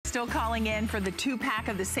still calling in for the 2-pack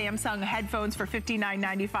of the Samsung headphones for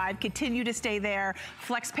 $59.95. Continue to stay there.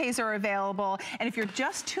 Flex pays are available. And if you're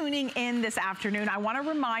just tuning in this afternoon, I want to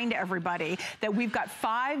remind everybody that we've got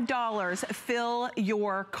 $5 fill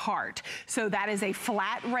your cart. So that is a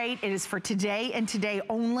flat rate. It is for today and today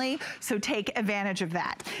only. So take advantage of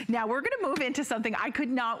that. Now we're going to move into something I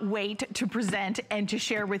could not wait to present and to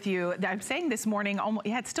share with you. That I'm saying this morning, almost,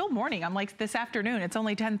 yeah, it's still morning. I'm like this afternoon. It's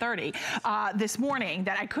only 10:30 this morning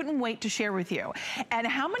that I couldn't wait to share with you. And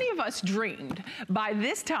how many of us dreamed by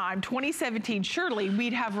this time, 2017, surely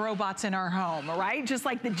we'd have robots in our home, right? Just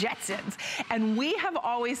like the Jetsons. And we have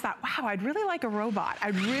always thought, wow, I'd really like a robot.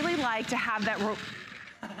 I'd really like to have that Check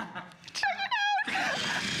it out.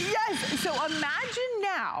 Yes, so imagine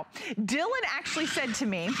now, Dylan actually said to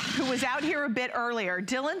me, who was out here a bit earlier,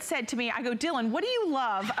 Dylan said to me, I go, Dylan, what do you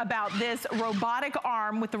love about this robotic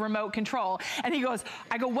arm with the remote control? And he goes,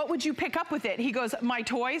 I go, what would you pick up with it? He goes, my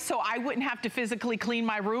toys, so I wouldn't have to physically clean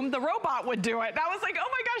my room. The robot would do it. And I was like, oh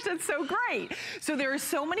my gosh, that's so great. So there are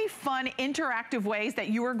so many fun interactive ways that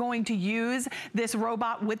you are going to use this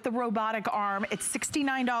robot with the robotic arm. It's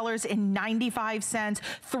 $69.95,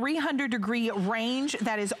 300-degree range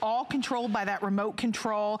that is all controlled by that remote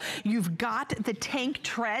control. You've got the tank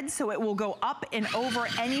tread, so it will go up and over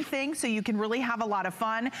anything, so you can really have a lot of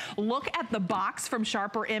fun. Look at the box from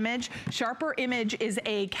Sharper Image. Sharper Image is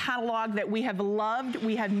a catalog that we have loved.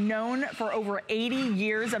 We have known for over 80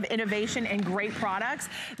 years of innovation and great products.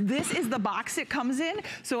 This is the box it comes in,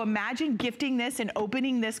 so imagine gifting this and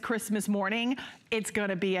opening this Christmas morning. It's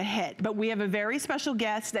gonna be a hit. But we have a very special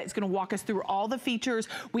guest that's gonna walk us through all the features.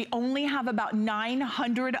 We only have about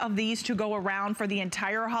 900 of these to go around for the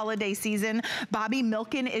entire holiday season. Bobby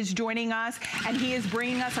Milken is joining us, and he is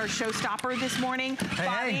bringing us our showstopper this morning. Hey,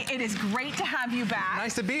 Bobby, hey. It is great to have you back.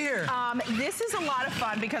 Nice to be here. This is a lot of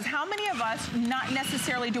fun because how many of us, not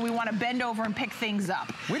necessarily do we want to bend over and pick things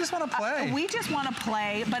up? We just want to play. We just want to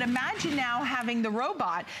play, but imagine now having the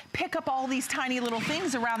robot pick up all these tiny little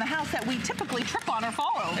things around the house that we typically trip on or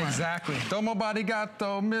fall over. Exactly. Domo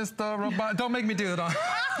barigato, Mr. Robot. Don't make me do it on,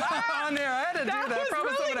 on there. I had to do that. That was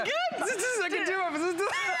really good. I can do it.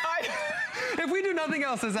 If we do nothing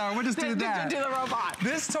else this hour, we'll just do that. Do the robot.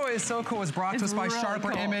 This toy is so cool. It's brought to us by really Sharper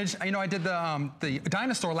cool. Image. You know, I did the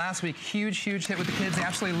dinosaur last week. Huge hit with the kids. They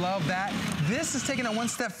absolutely love that. This is taking it one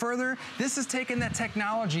step further. This is taking that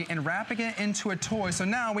technology and wrapping it into a toy. So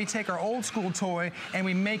now we take our old school toy and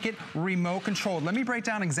we make it remote controlled. Let me break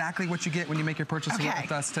down exactly what you get when you make your purchase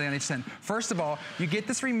with us today on HSN. First of all, you get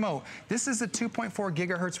this remote. This is a 2.4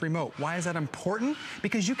 gigahertz remote. Why is that important?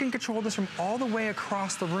 Because you can control this from all the way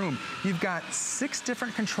across the room. You've got 6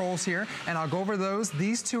 different controls here, and I'll go over those.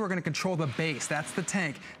 These 2 are gonna control the base. That's the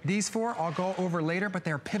tank. These 4 I'll go over later, but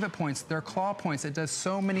they're pivot points, they're claw points. It does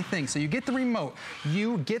so many things. So you get the remote,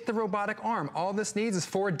 you get the robotic arm. All this needs is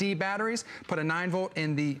 4 D batteries, put a 9-volt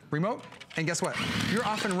in the remote, and guess what? You're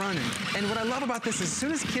off and running. And what I love about this is as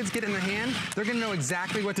soon as kids get it in their hand, they're gonna know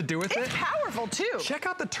exactly what to do with it. It's powerful too. Check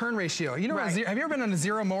out the turn ratio. You know, have you ever been on a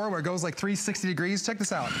zero mower where it goes like 360 degrees? Check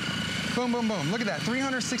this out. Boom, boom, boom. Look at that,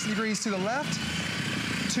 360 degrees to the left,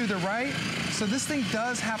 to the right. So this thing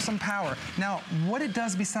does have some power. Now, what it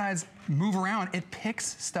does besides move around, it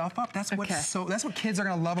picks stuff up. That's what that's what kids are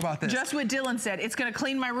gonna love about this. Just what Dylan said, it's gonna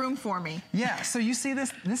clean my room for me. Yeah, so you see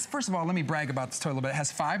this, first of all, let me brag about this toy a little bit. It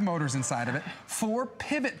has 5 motors inside of it, 4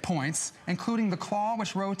 pivot points, including the claw,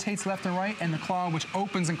 which rotates left and right, and the claw, which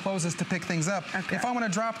opens and closes to pick things up. If I wanna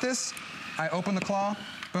drop this, I open the claw,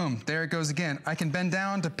 boom, there it goes again. I can bend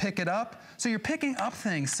down to pick it up. So you're picking up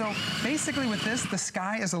things. So basically with this, the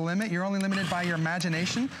sky is a limit. You're only limited by your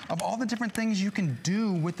imagination of all the different things you can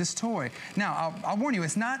do with this toy. Now, I'll warn you,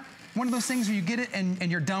 it's not one of those things where you get it and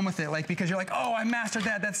you're done with it, like because you're like, oh, I mastered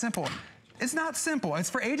that, that's simple. It's not simple. It's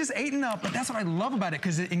for ages 8 and up, but that's what I love about it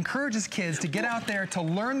because it encourages kids to get out there to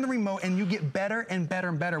learn the remote, and you get better and better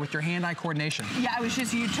and better with your hand-eye coordination. Yeah,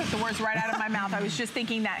 you took the words right out of my mouth. I was just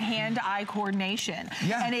thinking that hand-eye coordination.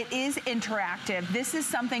 Yeah. And it is interactive. This is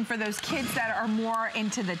something for those kids that are more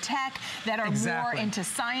into the tech, that are more into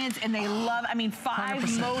science, and they love, I mean, 5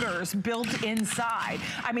 100%. Motors built inside.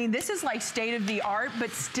 I mean, this is like state-of-the-art, but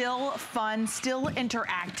still fun, still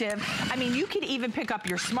interactive. I mean, you could even pick up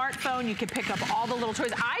your smartphone, you could pick up all the little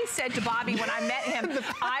toys. I said to Bobby when I met him,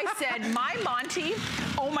 I said, my Monty,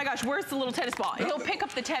 oh my gosh, where's the little tennis ball? He'll pick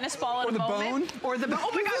up the tennis ball in a moment. Or the bone.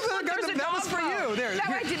 Oh my gosh, look, there's a dog was for you. There,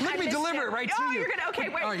 let me deliver it right to you. You're gonna, okay,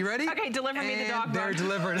 wait. Are you ready? Okay, deliver me the dog bone. They're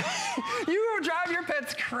delivered. You will drive your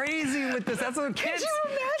pets crazy with this. That's what kids,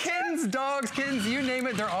 kittens, dogs, kittens, you name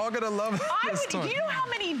it, they're all gonna love this toy. Do you know how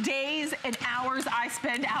many days and hours I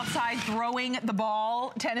spend outside throwing the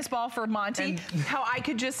ball, tennis ball for Monty? How I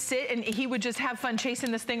could just sit and he would just have fun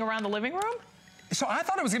chasing this thing around the living room? So I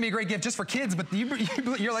thought it was gonna be a great gift just for kids, but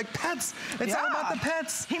you're like, pets. It's all about the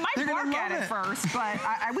pets. He might bark at it first, but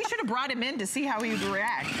we should have brought him in to see how he would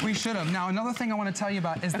react. We should have. Now, another thing I wanna tell you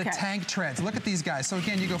about is the tank treads. Look at these guys. So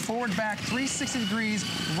again, you go forward, back, 360 degrees,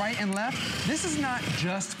 right and left. This is not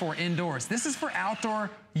just for indoors. This is for outdoor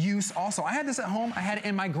use also. I had this at home. I had it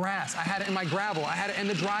in my grass. I had it in my gravel. I had it in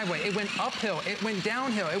the driveway. It went uphill. It went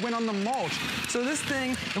downhill. It went on the mulch. So this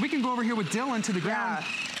thing, and we can go over here with Dylan to the ground.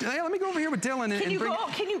 Yeah, let me go over here with Dylan and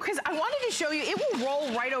because I wanted to show you, it will roll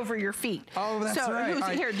right over your feet. Oh, that's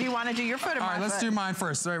right. Here, do you want to do your foot or my foot? All right, let's do mine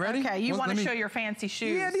first. All right, ready? Okay, you want to show your fancy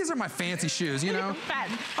shoes. Yeah, these are my fancy shoes, you know.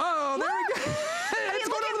 Oh, there we go. It's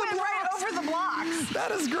going over the blocks. Right over the blocks. That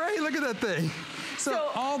is great. Look at that thing.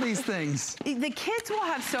 So all these things. The kids will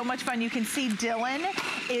have so much fun. You can see Dylan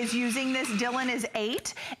is using this. Dylan is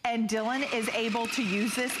 8, and Dylan is able to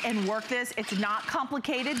use this and work this. It's not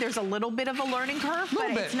complicated. There's a little bit of a learning curve,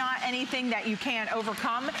 but it's not anything that you can't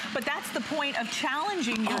overcome. But that's the point of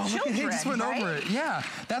challenging your children, he just went over it. Yeah,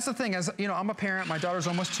 that's the thing. As you know, I'm a parent. My daughter's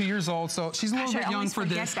almost 2 years old, so she's a little bit young for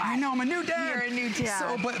this. I know, I'm a new dad. You're a new dad.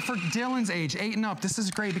 So, but for Dylan's age, 8 and up, this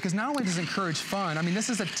is great because not only does it encourage fun, I mean, this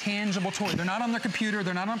is a tangible toy. They're not on their computer,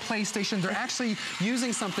 they're not on PlayStation, they're actually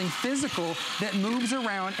using something physical that moves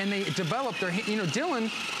around and they develop their, you know,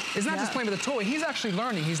 Dylan is not just playing with a toy, he's actually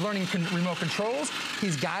learning. He's learning remote controls,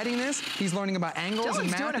 he's guiding this, he's learning about angles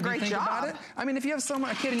and math. Doing a great job. About it. I mean, if you have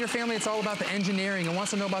a kid in your family that's all about the engineering and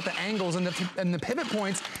wants to know about the angles and the pivot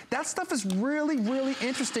points, that stuff is really, really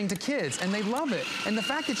interesting to kids and they love it. And the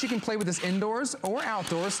fact that you can play with this indoors or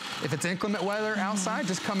outdoors, if it's inclement weather outside,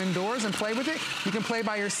 just come indoors and play with it. You can play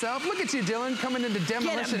by yourself. Look at you, Dylan, coming into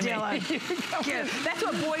demolition. Get him, Dylan. That's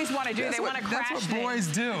what boys want to do. They want to crash things. That's what boys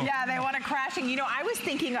do. Yeah, they want to crash. And you know, I was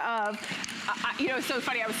thinking of, you know, it's so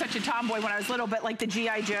funny. I was such a tomboy when I was little, but like the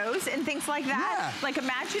G.I. Joes and things like that. Yeah. Like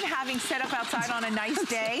imagine having set up outside on a nice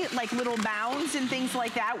day, like little mounds and things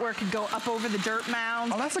like that, where it could go up over the dirt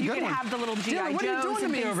mounds. Oh, that's a good one. You could have the little G.I. Joes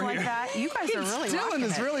and things like that. You guys are really Dylan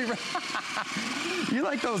is really. You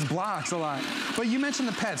like those blocks a lot. But you mentioned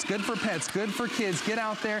the pets. Good for pets. Good for kids. Get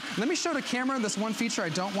out there. Let me show the camera this one feature I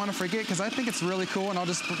don't want to forget because I think it's really cool, and I'll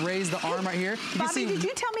just raise the arm right here. Bobby, did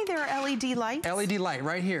you tell me there are LED lights? LED light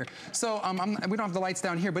right here. So we don't have the lights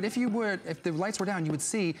down here, but if the lights were down, you would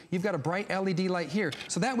see you've got a bright LED light here.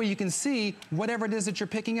 So that way you can see whatever it is that you're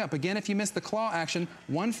picking up. Again, if you miss the claw action,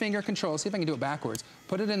 one finger control. See if I can do it backwards.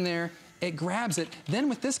 Put it in there. It grabs it. Then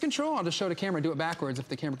with this control, I'll just show the camera, do it backwards if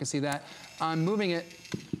the camera can see that. I'm moving it.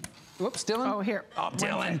 Whoops, Dylan. Oh, here. Oh,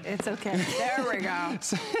 Dylan. It's okay. There we go.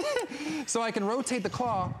 So I can rotate the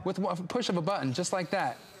claw with a push of a button, just like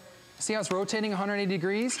that. See how it's rotating 180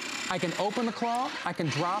 degrees? I can open the claw, I can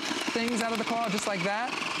drop things out of the claw just like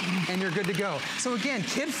that, and you're good to go. So again,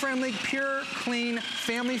 kid-friendly, pure, clean,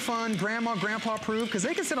 family fun, grandma, grandpa approved, because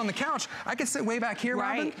they can sit on the couch. I can sit way back here,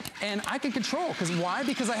 Robin, and I can control. Because why?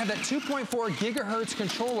 Because I have that 2.4 gigahertz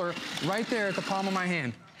controller right there at the palm of my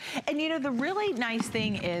hand. And you know, the really nice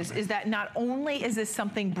thing is that not only is this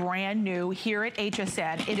something brand new here at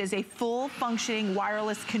HSN, it is a full functioning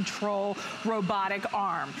wireless control robotic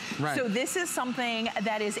arm. Right. So this is something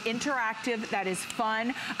that is interactive, that is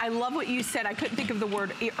fun. I love what you said. I couldn't think of the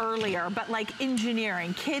word earlier, but like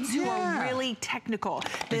engineering, kids who are really technical.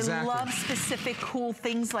 They love specific cool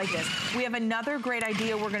things like this. We have another great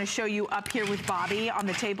idea we're gonna show you up here with Bobby on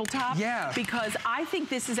the tabletop. Yeah. Because I think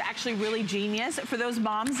this is actually really genius for those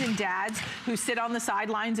moms and dads who sit on the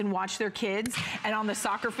sidelines and watch their kids and on the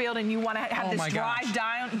soccer field and you want to have this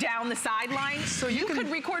drive down the sideline. So you could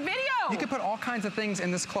record video. You could put all kinds of things in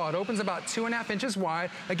this claw. It opens about 2.5 inches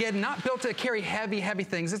wide. Again, not built to carry heavy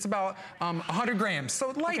things. It's about 100 grams.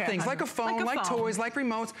 So light things like a phone, like toys, like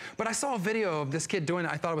remotes. But I saw a video of this kid doing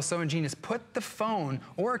it. I thought it was so ingenious. Put the phone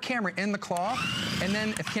or a camera in the claw, and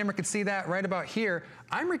then if camera could see that right about here,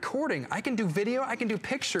 I'm recording. I can do video, I can do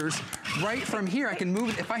pictures right from here. I can move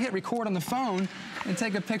it. If I hit record on the phone and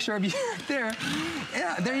take a picture of you right there,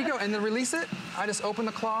 yeah, there you go. And then release it, I just open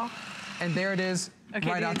the claw, and there it is. Okay,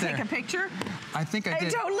 right out there. Did you take a picture? I think I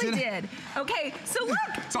did. I totally did. Okay, so look.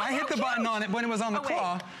 So I hit the button on it when it was on the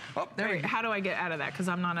claw. Oh, there we go. How do I get out of that? Because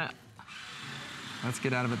I'm not a... Let's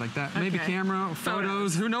get out of it like that. Maybe camera,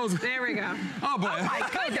 photos, who knows? There we go. Oh boy. Oh my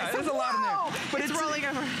goodness. There's a lot in there. But it's rolling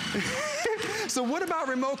over. So what about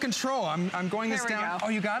remote control? I'm going this down. Oh,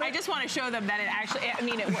 you got it? I just want to show them that it actually, I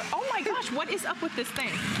mean, it works. Oh my gosh, what is up with this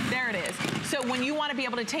thing? There it is. So when you want to be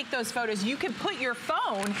able to take those photos, you can put your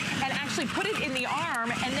phone and actually put it in the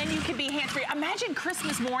arm, and then you can be hands-free. Imagine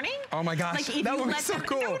Christmas morning. Oh my gosh, like that would be so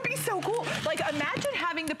cool. That would be so cool. Like imagine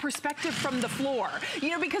having the perspective from the floor, you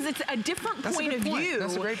know, because it's a different point of view.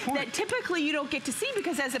 That's a great point. That typically you don't get to see,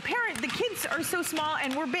 because as a parent, the kids are so small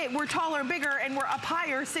and we're big, we're taller, bigger, and we're up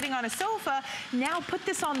higher sitting on a sofa. Now put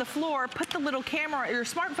this on the floor, put the little camera or your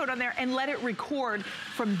smartphone on there, and let it record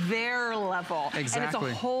from their level. Exactly. And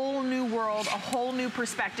it's a whole new world, a whole new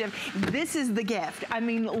perspective. This is the gift. I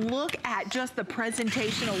mean, look at just the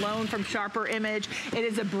presentation alone from Sharper Image. It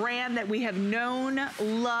is a brand that we have known,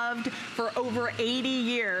 loved for over 80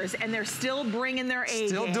 years, and they're still bringing their A game.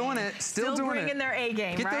 Still doing it. Still doing bringing their A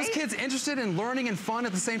game, Get right? those kids interested in learning and fun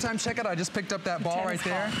at the same time. Check it out. I just picked up that ball right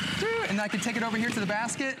there. And I can take it over here to the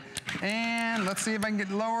basket. And let's see if I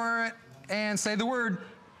can lower it and say the word.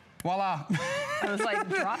 Voila. I was like,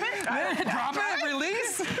 drop it? Drop it?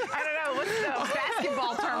 Release? I don't know. What's the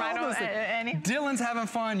basketball term? I don't know. Dylan's having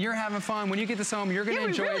fun. You're having fun. When you get this home, you're going to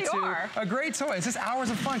enjoy it too. A great toy. It's just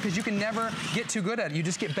hours of fun because you can never get too good at it. You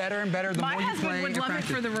just get better and better the more you play. My husband would love it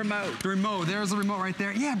for the remote. The remote. There's the remote right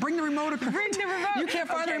there. Yeah, bring the remote. Bring the remote. You can't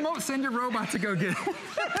find the remote, send your robot to go get it.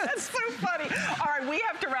 That's so funny. All right, we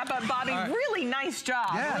have to wrap up. Bobby, really nice job.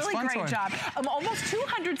 Yeah, really great job. Almost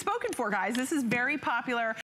 200 spoken for, guys. This is very popular.